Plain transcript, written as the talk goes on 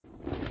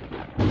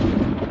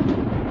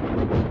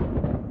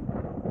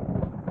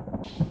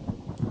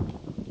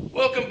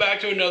Welcome back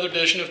to another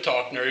edition of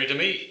Talk Nerdy to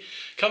Me,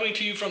 coming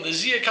to you from the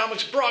Idea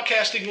Comics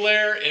broadcasting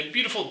lair in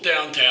beautiful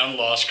downtown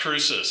Las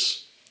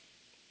Cruces.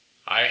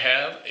 I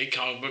have a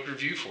comic book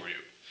review for you.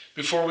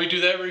 Before we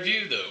do that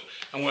review, though,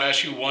 I'm going to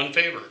ask you one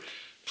favor.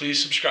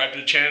 Please subscribe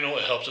to the channel.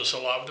 It helps us a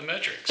lot with the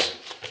metrics.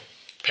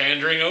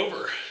 Pandering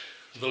over,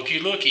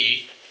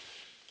 looky,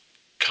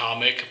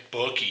 comic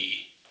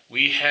bookie.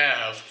 We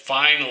have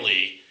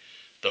finally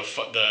the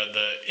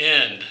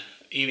end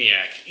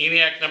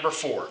Eniac number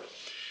 4.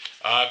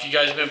 If you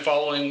guys have been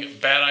following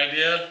Bad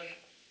Idea,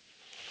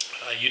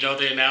 you know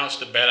they announced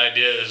that Bad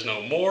Idea is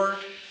no more.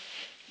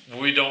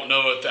 We don't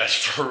know if that's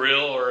for real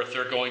or if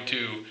they're going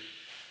to,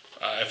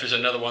 if it's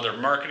another one of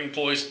their marketing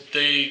ploys.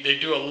 They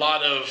do a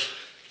lot of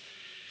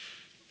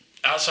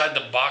outside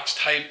the box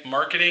type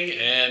marketing,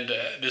 and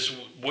this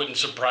wouldn't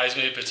surprise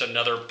me if it's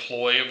another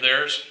ploy of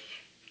theirs.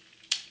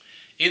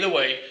 Either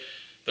way,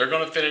 they're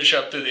going to finish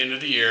up through the end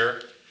of the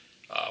year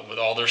with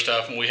all their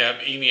stuff, and we have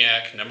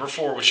Eniac number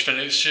 4, which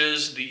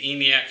finishes the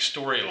Eniac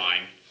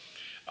storyline.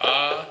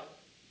 The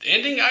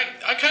ending,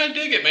 I kind of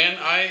dig it, man.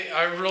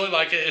 I really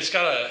like it. It's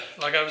got a,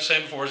 like I was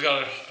saying before, it's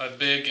got a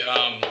big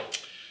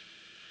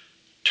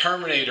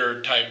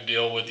Terminator type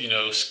deal with, you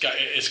know, Sky,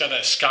 it's got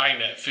that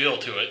Skynet feel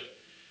to it.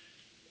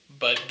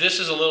 But this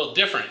is a little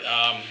different.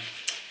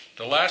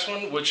 The last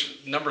one, which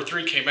number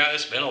 3 came out,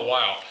 it's been a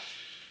while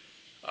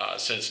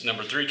since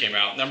number 3 came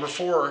out. Number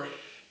 4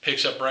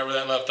 picks up right where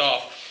that left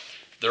off.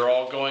 They're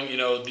all going, you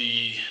know,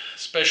 the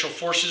Special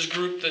Forces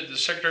group that the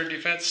Secretary of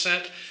Defense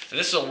sent. And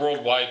this is a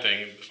worldwide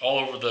thing. All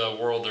over the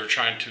world, they're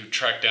trying to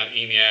track down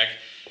ENIAC.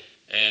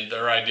 And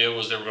their idea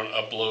was they were going to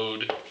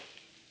upload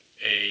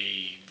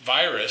a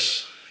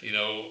virus, you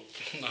know,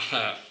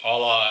 a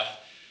la,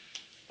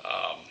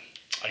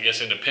 I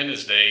guess,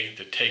 Independence Day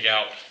to take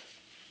out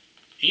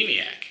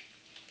ENIAC.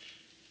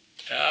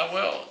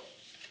 Well,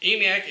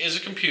 ENIAC is a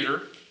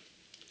computer.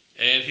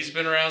 And he's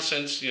been around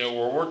since, you know,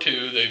 World War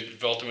II. They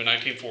developed him in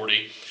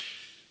 1940.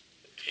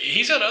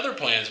 He's got other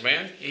plans,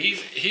 man.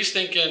 He's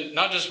thinking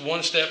not just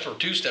one step or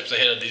 2 steps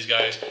ahead of these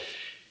guys.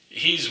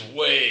 He's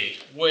way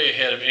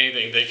ahead of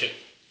anything they could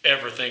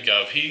ever think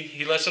of.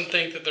 He lets them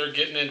think that they're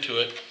getting into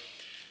it.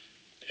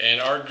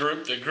 And our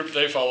group, the group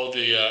they follow,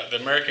 the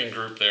American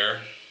group there,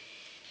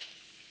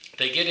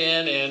 they get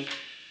in and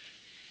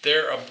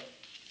they're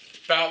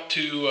about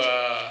to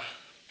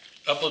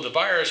upload the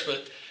virus,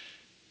 but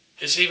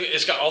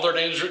it's got all their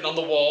names written on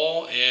the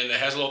wall, and it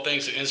has little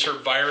things to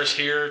insert virus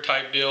here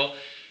type deal.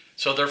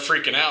 So they're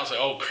freaking out. It's like,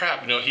 oh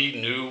crap, you know,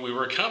 he knew we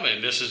were coming.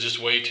 This is just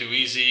way too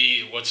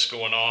easy. What's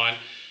going on?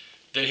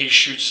 Then he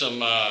shoots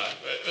some.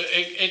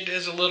 It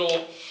is a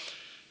little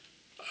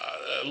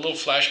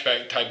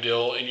flashback type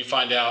deal, and you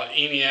find out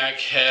ENIAC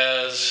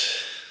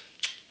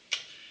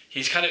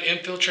he's kind of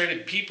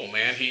infiltrated people,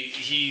 man.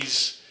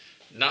 He's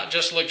not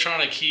just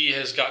electronic. He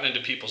has gotten into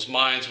people's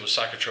minds with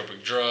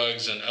psychotropic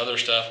drugs and other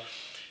stuff.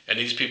 And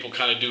these people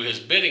kind of do his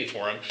bidding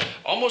for him.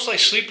 Almost like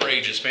sleeper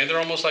agents, man. They're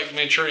almost like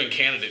Manchurian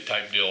Candidate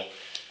type deal.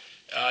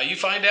 You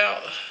find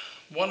out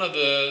one of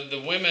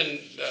the women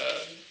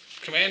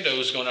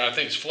commandos going on, I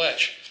think it's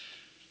Fletch.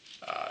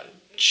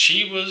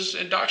 She was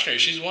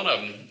indoctrinated. She's one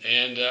of them.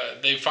 And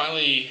they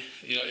finally,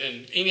 you know,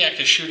 and ENIAC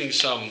is shooting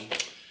some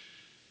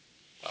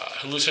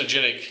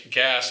hallucinogenic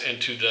gas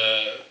into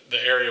the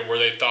area where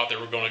they thought they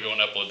were going to go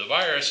and upload the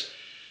virus.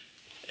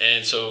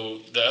 And so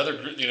the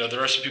other, you know, the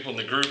rest of the people in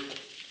the group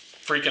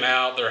freaking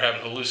out. They're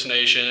having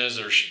hallucinations.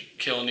 They're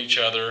killing each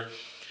other.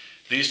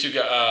 These two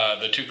guys,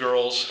 the 2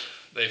 girls,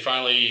 they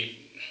finally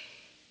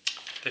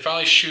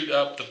shoot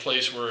up the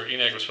place where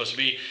ENIAC was supposed to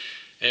be,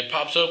 and it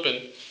pops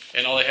open,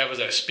 and all they have is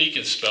that speak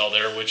and spell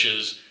there, which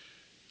is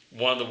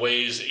one of the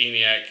ways that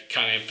ENIAC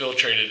kind of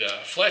infiltrated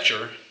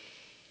Fletcher,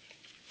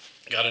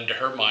 got into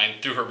her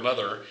mind through her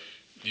mother,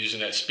 using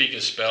that speak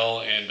and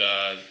spell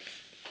and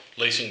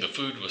lacing the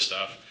food with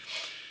stuff.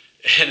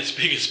 And the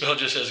speak and spell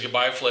just says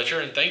goodbye, Fletcher,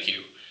 and thank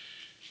you.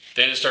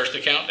 Then it starts the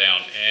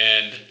countdown,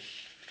 and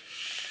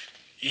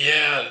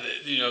yeah,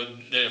 you know,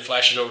 then it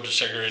flashes over to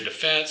Secretary of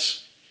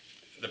Defense.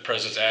 The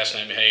president's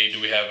asking him, hey, do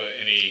we have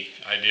any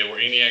idea where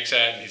ENIAC's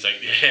at? And he's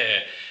like,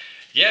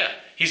 yeah,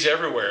 he's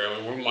everywhere.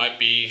 I mean, we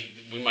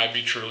might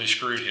be truly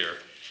screwed here.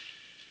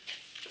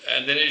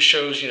 And then it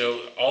shows, you know,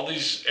 all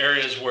these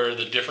areas where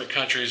the different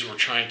countries were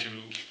trying to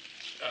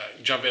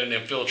jump in and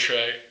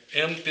infiltrate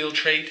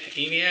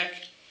ENIAC.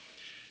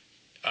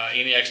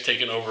 ENIAC's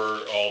taken over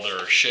all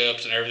their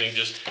ships and everything.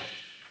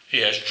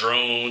 He has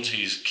drones.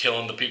 He's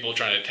killing the people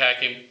trying to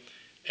attack him.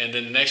 And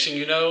then the next thing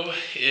you know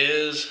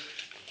is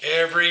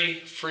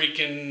every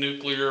freaking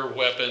nuclear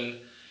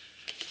weapon,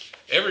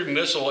 every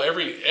missile,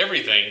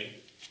 everything,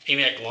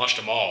 ENIAC launched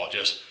them all.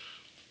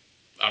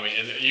 I mean,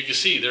 and you can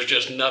see there's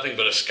just nothing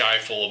but a sky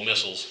full of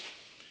missiles.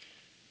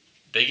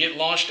 They get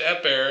launched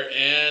up there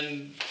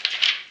and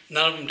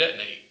none of them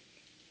detonate.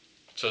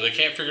 So they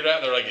can't figure it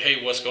out. They're like,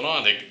 hey, what's going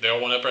on? They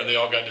all went up there and they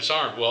all got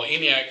disarmed. Well,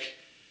 ENIAC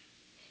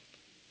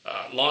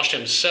launched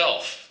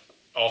himself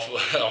off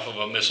of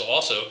a missile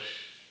also.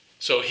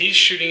 So he's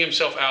shooting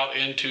himself out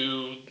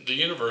into the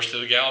universe, to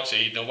the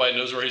galaxy. Nobody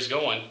knows where he's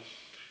going.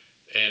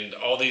 and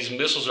all these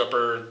missiles up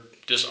are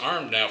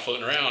disarmed now,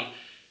 floating around,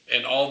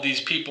 and all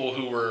these people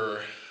who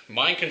were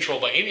mind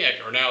controlled by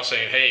ENIAC are now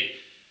saying, "Hey,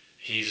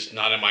 he's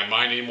not in my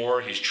mind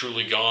anymore. He's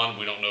truly gone.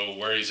 We don't know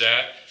where he's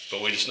at,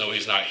 but we just know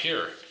he's not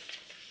here."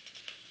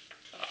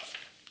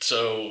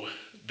 So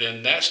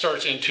then that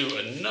starts into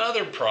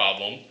another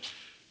problem.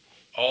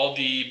 All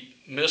the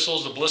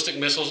missiles, the ballistic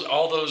missiles,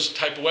 all those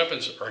type of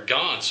weapons are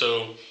gone.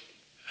 So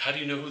how do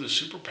you know who the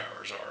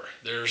superpowers are?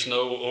 There's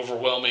no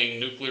overwhelming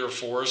nuclear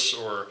force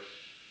or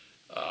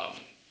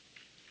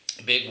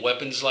big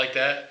weapons like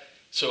that.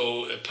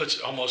 So it puts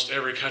almost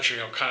every country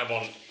kind of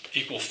on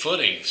equal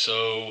footing.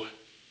 So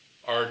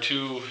our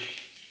two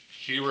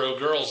hero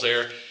girls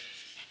there,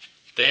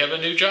 they have a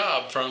new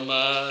job from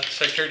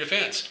Secretary of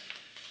Defense.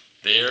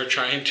 They're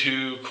trying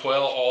to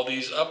quell all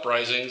these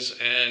uprisings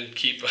and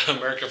keep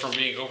America from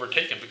being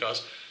overtaken,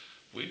 because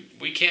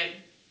we can't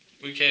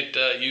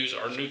use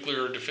our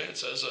nuclear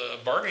defense as a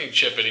bargaining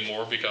chip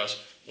anymore, because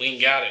we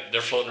ain't got it.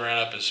 They're floating around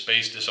up in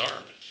space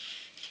disarmed.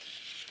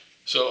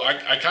 So I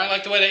kind of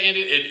like the way that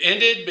ended. It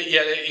ended, but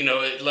yet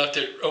it left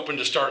it open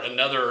to start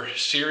another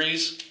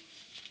series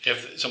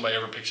if somebody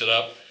ever picks it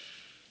up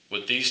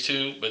with these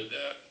two. But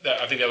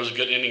I think that was a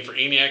good ending for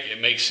ENIAC.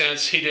 It makes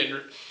sense. He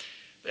didn't.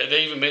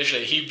 They even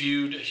mentioned that he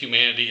viewed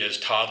humanity as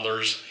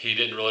toddlers. He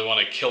didn't really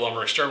want to kill them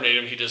or exterminate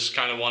them. He just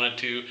kind of wanted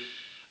to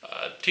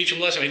teach them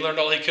a lesson. He learned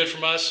all he could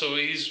from us, so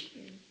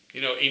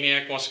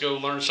ENIAC wants to go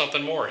learn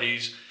something more.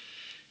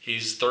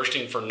 He's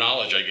thirsting for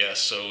knowledge, I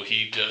guess. So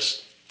he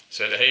just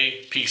said,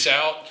 "Hey, peace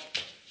out.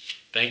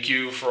 Thank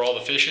you for all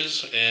the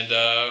fishes," and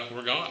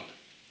we're gone.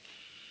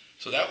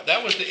 So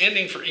that was the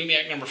ending for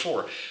ENIAC number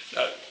 4.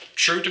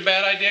 True to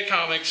Bad Idea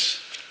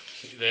Comics,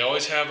 they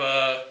always have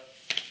a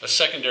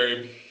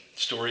secondary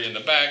story in the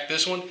back.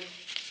 This one,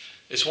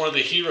 it's one of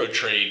the Hero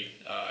Trade.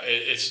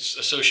 It's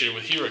associated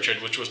with Hero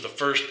Trade, which was the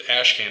first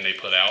ash can they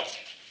put out,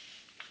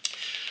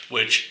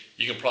 which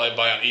you can probably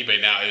buy on eBay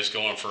now. It's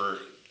going for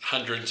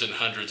hundreds and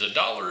hundreds of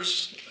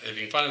dollars. If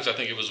you can find them, I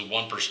think it was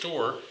one per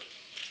store.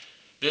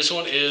 This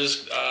one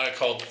is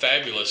called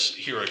Fabulous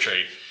Hero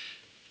Trade.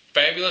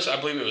 Fabulous, I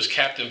believe it was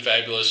Captain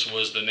Fabulous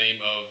was the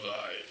name of,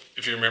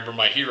 if you remember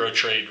my Hero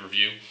Trade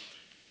review,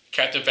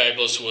 Captain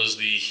Fabulous was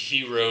the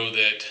hero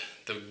that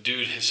the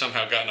dude had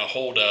somehow gotten a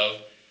hold of.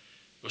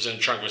 It was in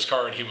the trunk of his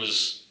car, and he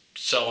was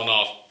selling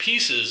off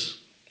pieces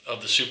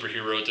of the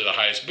superhero to the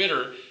highest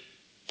bidder,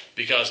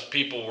 because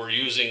people were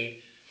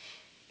using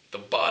the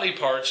body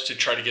parts to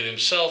try to get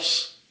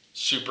themselves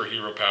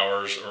superhero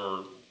powers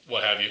or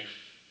what have you.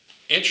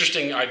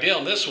 Interesting idea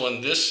on this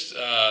one. This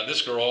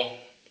girl,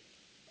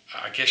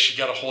 I guess she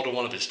got a hold of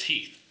one of his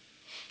teeth.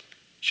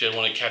 She had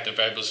one of Captain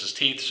Fabulous's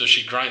teeth, so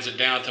she grinds it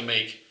down to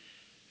make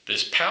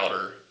this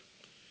powder.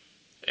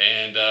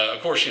 And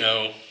of course,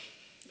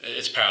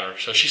 it's powder.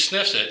 So she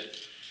sniffs it,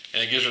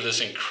 and it gives her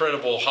this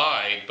incredible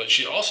high. But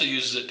she also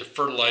uses it to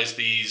fertilize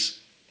these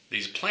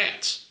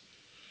plants.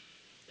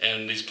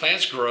 And these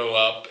plants grow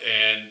up,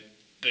 and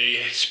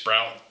they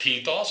sprout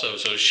teeth also.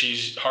 So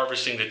she's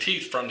harvesting the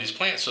teeth from these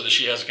plants so that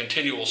she has a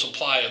continual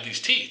supply of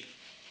these teeth.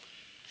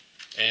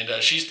 And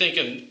she's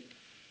thinking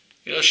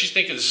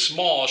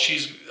small.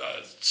 She's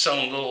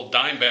selling little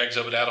dime bags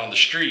of it out on the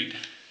street.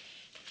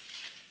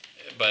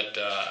 But,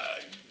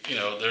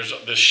 there's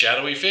this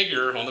shadowy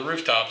figure on the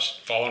rooftops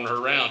following her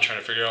around, trying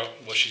to figure out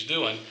what she's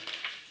doing.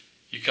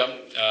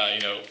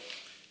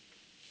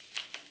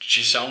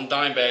 She's selling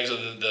dime bags of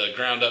the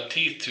ground up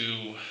teeth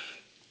to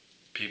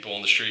people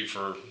on the street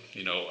for,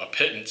 a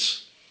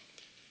pittance.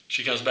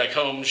 She comes back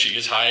home, she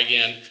gets high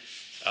again.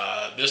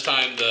 This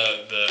time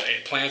the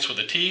plants with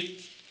the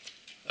teeth,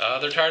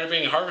 they're tired of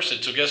being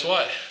harvested. So guess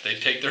what? They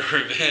take their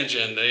revenge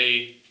and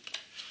they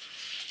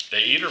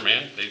eat her,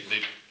 man.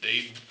 They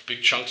eat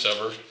big chunks of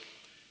her.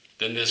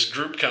 Then this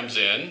group comes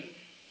in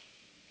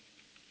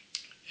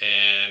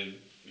and,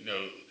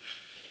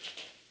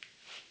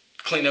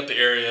 clean up the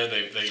area.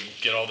 They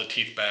get all the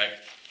teeth back.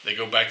 They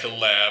go back to the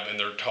lab and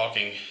they're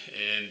talking,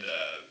 and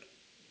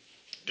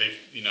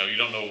you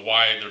don't know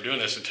why they're doing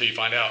this until you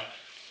find out.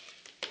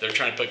 They're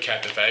trying to put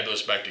Captain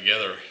Fabulous back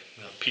together,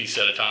 a piece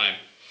at a time.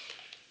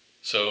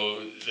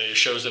 So it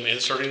shows them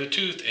inserting the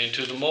tooth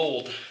into the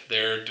mold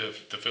there to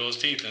fill his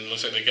teeth, and it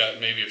looks like they got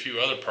maybe a few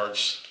other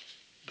parts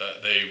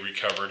that they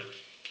recovered.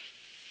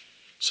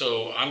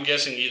 So I'm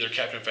guessing either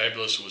Captain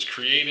Fabulous was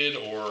created,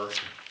 or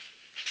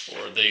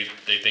they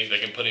think they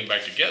can put him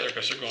back together,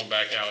 because they're going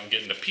back out and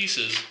getting the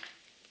pieces.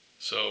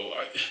 So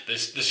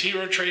this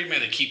Hero Trade, man,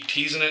 they keep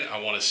teasing it. I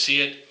want to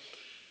see it.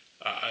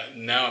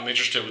 Now I'm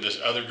interested with this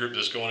other group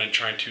that's going and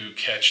trying to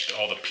catch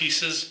all the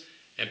pieces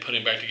and put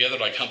him back together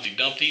like Humpty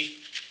Dumpty.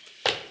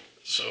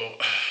 So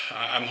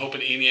I'm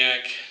hoping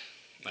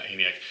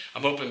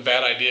I'm hoping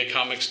Bad Idea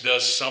Comics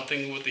does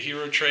something with the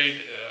Hero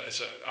Trade.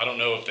 I don't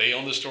know if they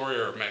own the story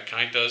or if Matt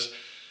Kint does.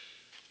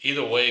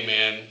 Either way,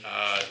 man,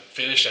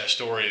 finish that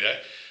story.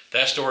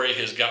 That story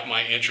has got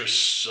my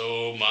interest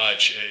so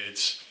much.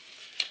 It's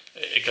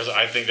because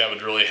I think that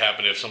would really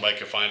happen if somebody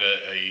could find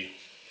a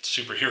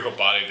superhero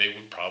body. They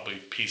would probably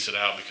piece it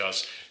out,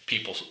 because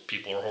people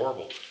are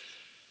horrible.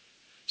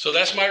 So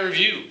that's my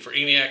review for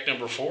ENIAC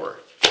number 4.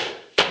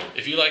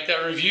 If you like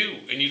that review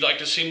and you'd like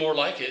to see more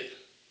like it,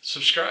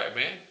 subscribe,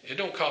 man. It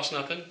don't cost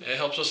nothing. It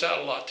helps us out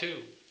a lot too.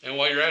 And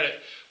while you're at it,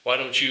 why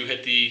don't you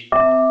hit the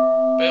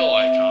bell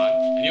icon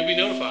and you'll be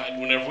notified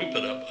whenever we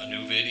put up a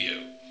new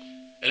video.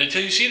 And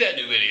until you see that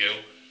new video,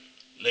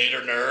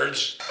 later,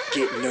 nerds.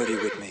 Get nerdy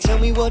with me. Tell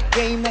me what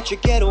game that you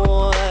get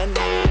on.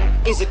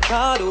 Is it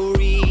card or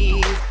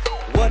read?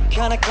 What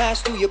kind of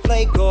class do you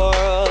play,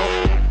 girl?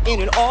 In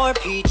an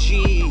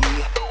RPG.